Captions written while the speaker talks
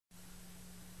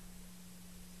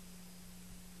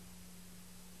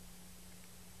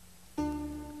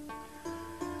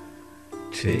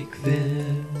Take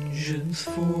vengeance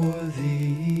for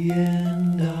the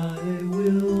end. I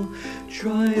will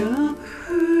dry up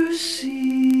her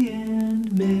sea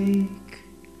and make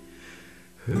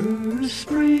her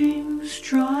springs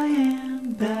dry,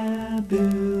 and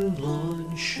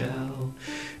Babylon shall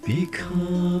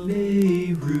become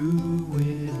a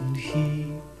ruined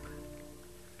heap,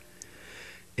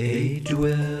 a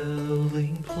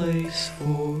dwelling place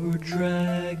for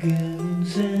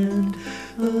dragons and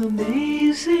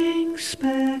amazing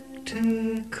spectacle,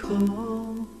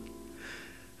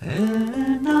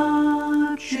 an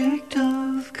object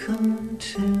of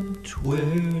contempt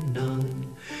where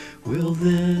none will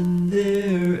then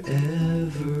there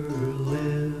ever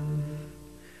live.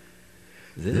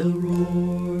 They'll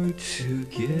roar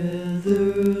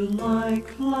together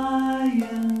like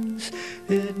lions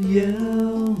and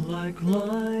yell like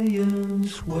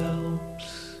lions'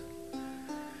 whelps.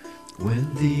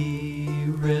 When the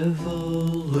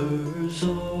revelers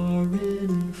are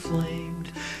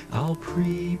inflamed, I'll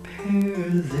prepare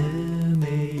them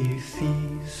a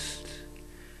feast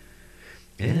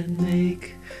and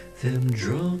make them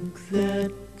drunk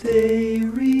that they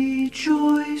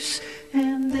rejoice,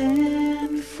 and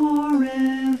then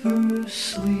forever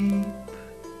sleep,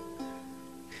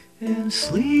 and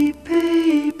sleep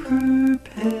a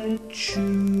perpetual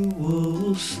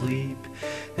sleep,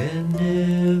 and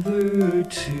never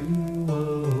to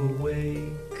awake.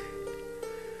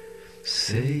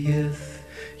 Saith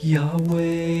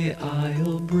Yahweh,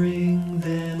 I'll bring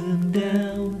them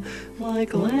down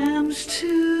like lambs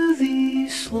to the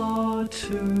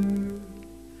slaughter,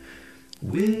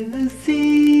 with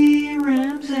the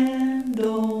rams and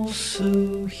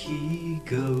also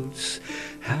he-goats.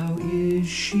 How is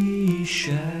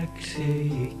Shishak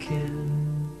taken?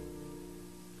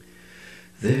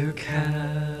 Their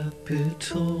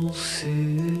capital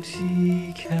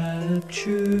city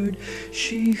captured,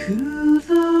 she who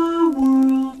the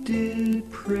world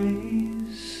did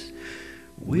praise,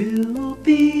 will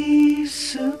be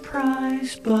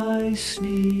surprised by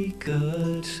sneak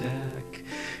attack.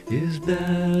 Is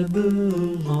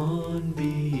Babylon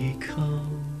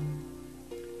become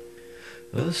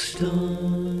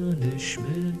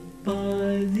astonishment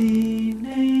by the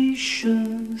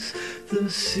nations? The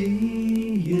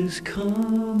sea is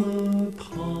come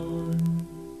upon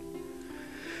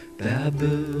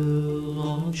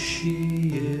Babylon.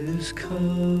 She is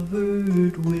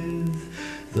covered with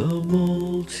the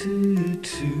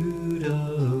multitude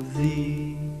of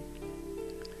thee.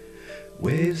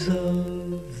 Waves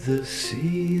of the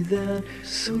sea that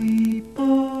sweep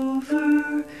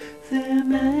over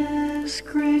them as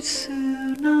great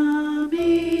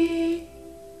tsunami.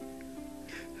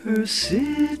 Her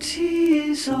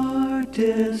cities are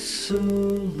desolate,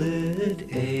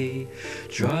 a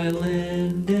dry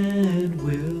land and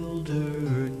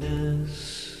wilderness,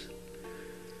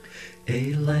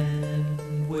 a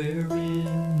land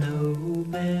wherein no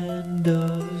man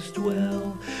does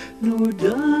dwell, nor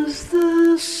does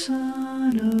the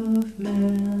Son of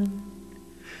Man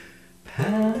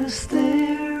pass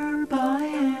thereby,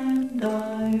 and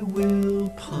I will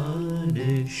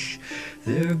punish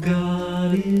their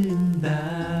God in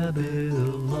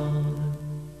Babylon.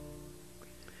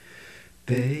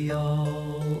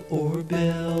 Baal or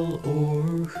Bel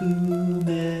or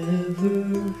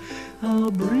whomever,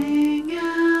 I'll bring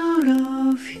out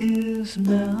of his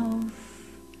mouth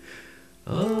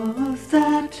of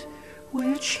that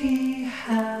which he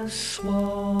has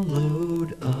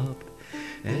swallowed up,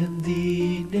 and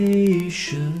the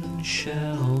nation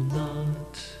shall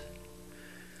not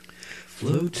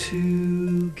flow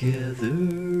together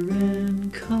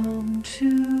and come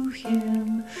to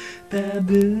him.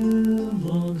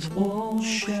 Babylon's walls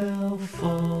shall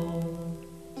fall.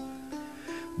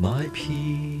 My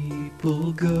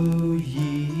people, go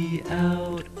ye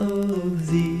out of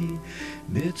the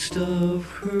midst of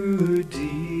her,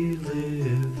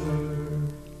 deliver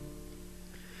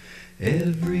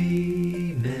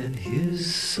every man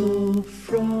his soul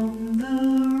from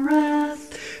the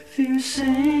wrath, fierce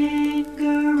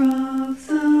anger of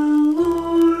the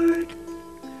Lord.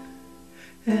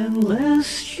 And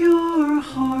lest your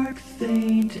heart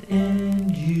faint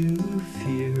and you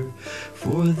fear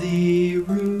for the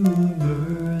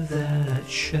rumor that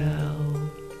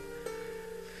shall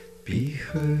be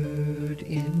heard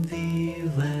in the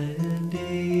land,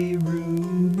 a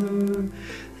rumor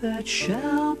that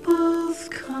shall both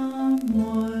come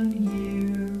 1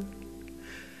 year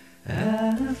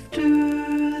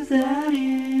after that,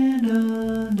 in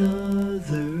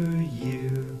another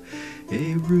year,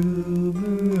 a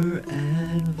rumor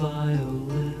and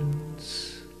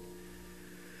violence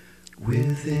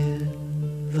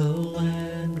within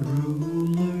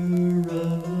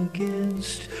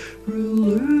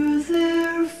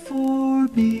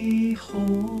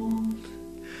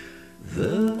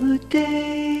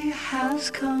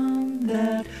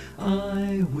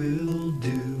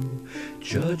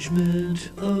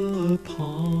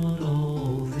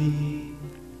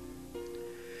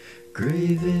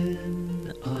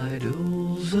graven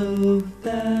idols of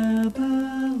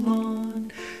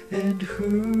Babylon, and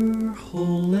her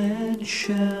whole land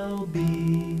shall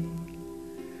be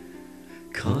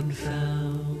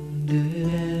confounded,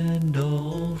 and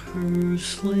all her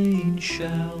slain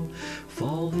shall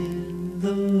fall in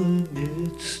the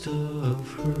midst of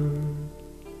her.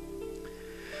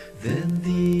 Then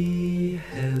the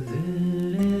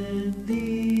heaven and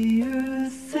the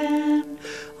earth and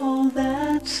all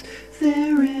that's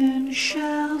therein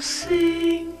shall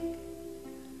sing,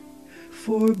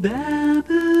 for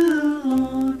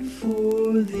Babylon,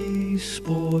 for the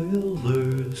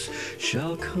spoilers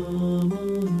shall come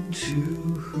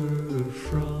unto her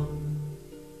from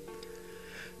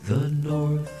the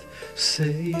north,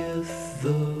 saith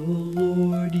the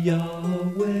Lord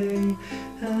Yahweh,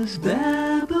 as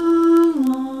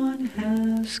Babylon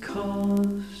has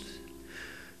caused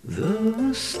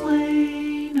the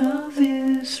slain of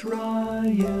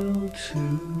Israel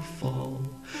to fall,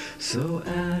 so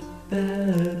at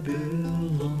Babylon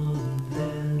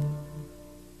then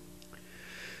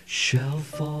shall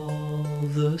fall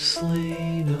the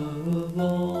slain of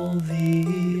all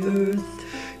the earth.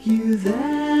 You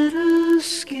that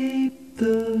escape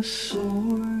the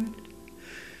sword,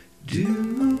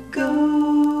 do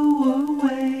go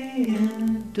away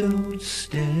and don't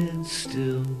stand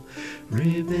still.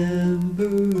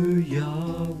 Remember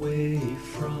Yahweh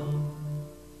from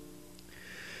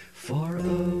far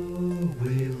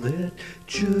away. Let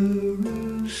Jerusalem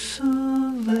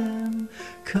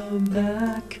come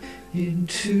back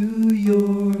into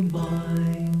your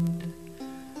mind.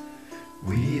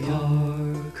 We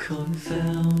are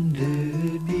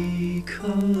confounded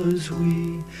because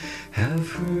we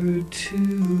have heard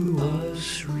to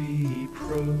us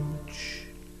reproach.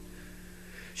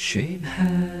 Shame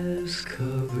has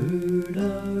covered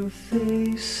our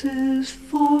faces,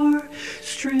 for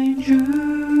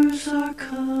strangers are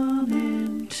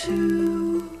coming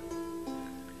to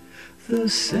the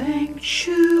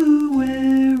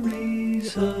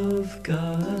sanctuaries of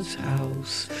God's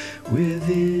house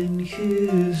within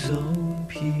his own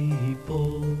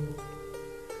people.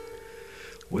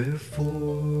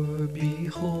 Wherefore,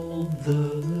 behold,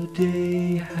 the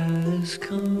day has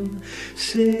come,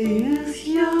 saith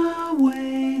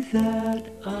Yahweh,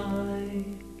 that I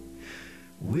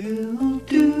will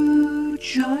do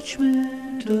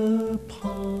judgment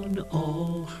upon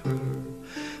all her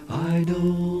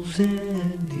idols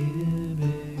and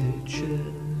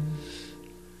images.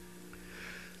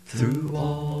 Through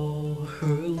all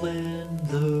her land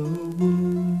the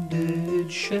wounded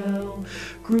shall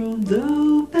groan,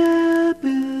 though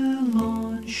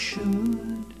Babylon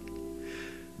should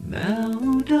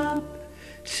mount up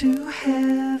to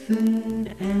heaven,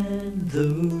 and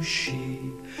though she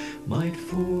might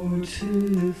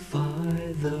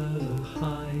fortify the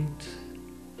height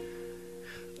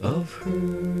of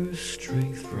her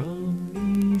strength, from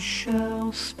me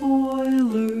shall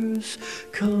spoilers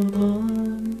come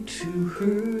unto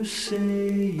her,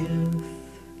 saith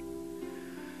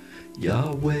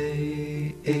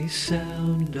Yahweh. A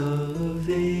sound of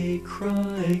a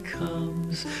cry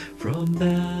comes from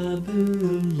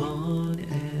Babylon,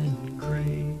 and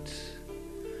great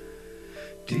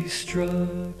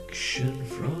destruction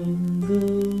from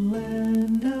the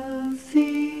land of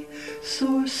the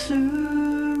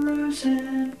sorcerers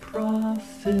and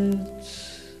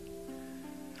prophets.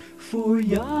 For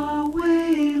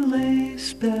Yahweh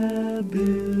lays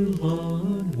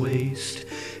Babylon waste,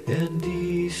 and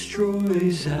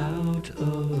destroys out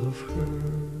of her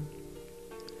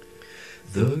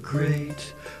the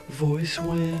great voice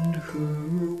when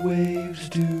her waves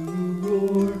do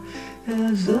roar,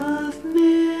 as of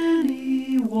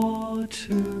many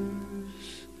waters.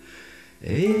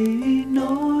 A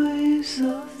noise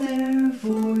of their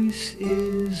voice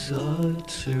is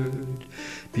uttered,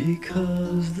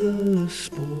 because the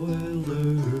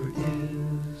spoiler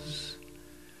is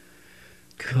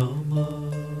come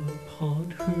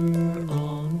upon her,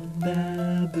 on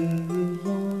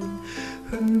Babylon,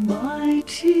 her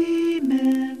mighty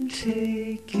men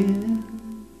taken,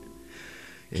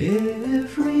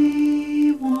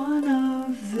 every one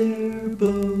of their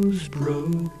bows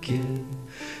broken.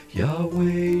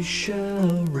 Yahweh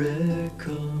shall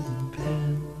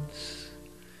recompense,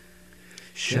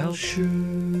 shall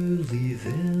surely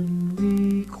them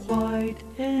requite,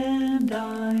 and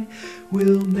I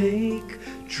will make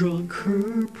drunk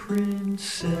her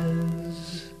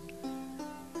princes,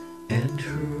 and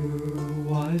her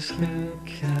wise her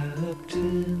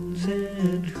captains,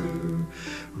 and her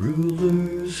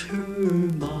rulers, her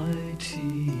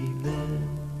mighty men.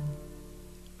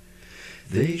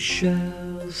 They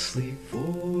shall sleep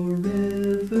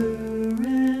forever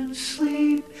and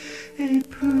sleep a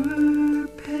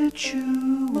perpetual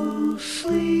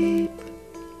sleep,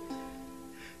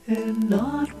 and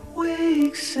not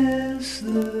wake, says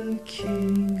the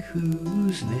King,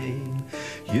 whose name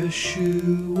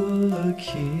Yeshua,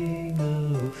 King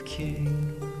of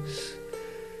Kings.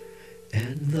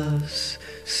 And thus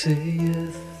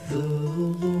saith the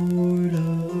Lord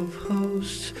of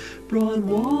hosts, broad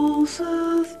walls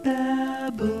of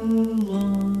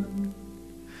Babylon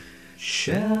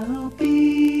shall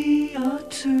be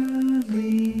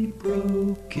utterly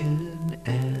broken,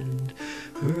 and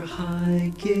her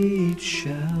high gates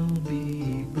shall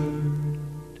be burned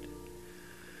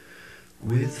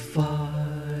with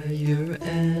fire,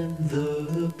 and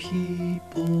the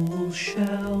people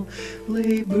shall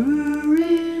labor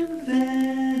in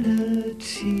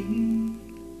vanity,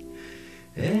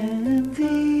 and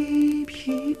the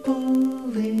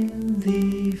people in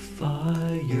the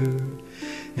fire,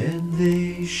 and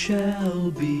they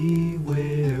shall be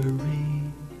weary.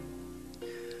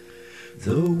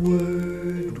 The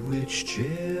word which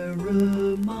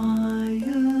Jeremiah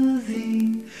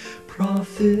the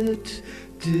prophet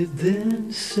did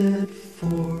then set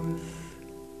forth,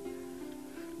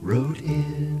 wrote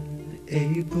in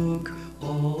a book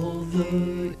all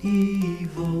the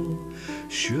evil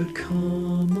should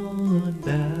come on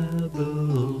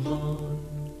Babylon.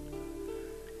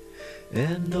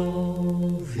 And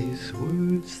all these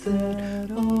words that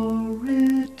are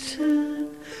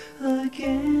written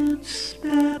against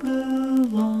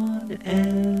Babylon,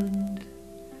 and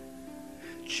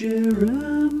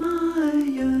Jeremiah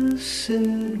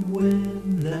said,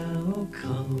 when thou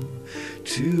come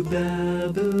to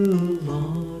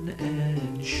Babylon,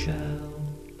 and shall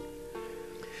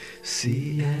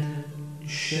see and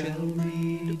shall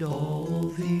read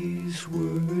all these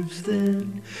words,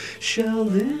 then shall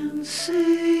then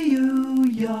say, O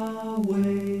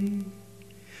Yahweh,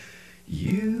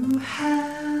 you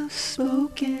have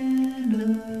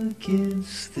spoken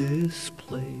against this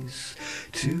place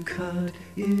to cut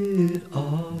it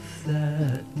off,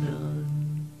 that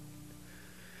none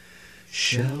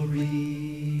shall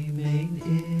remain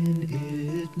in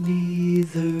it,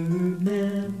 neither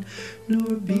man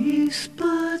nor beast,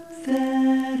 but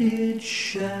that it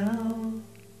shall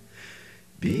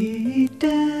be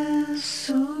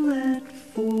desolate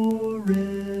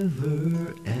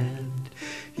forever, and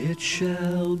it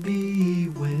shall be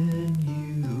when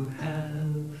you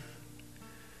have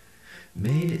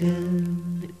made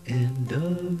an end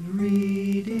of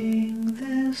reading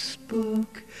this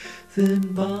book,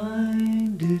 then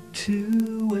bind it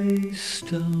to a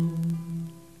stone,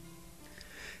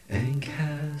 and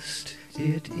cast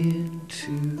it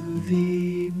into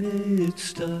the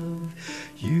midst of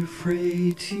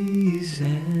Euphrates,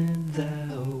 and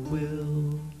thou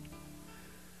wilt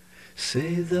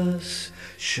say, thus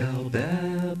shall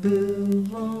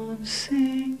Babylon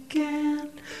sink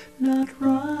and not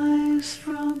rise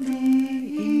from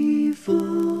the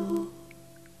evil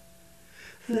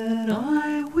that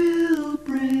I will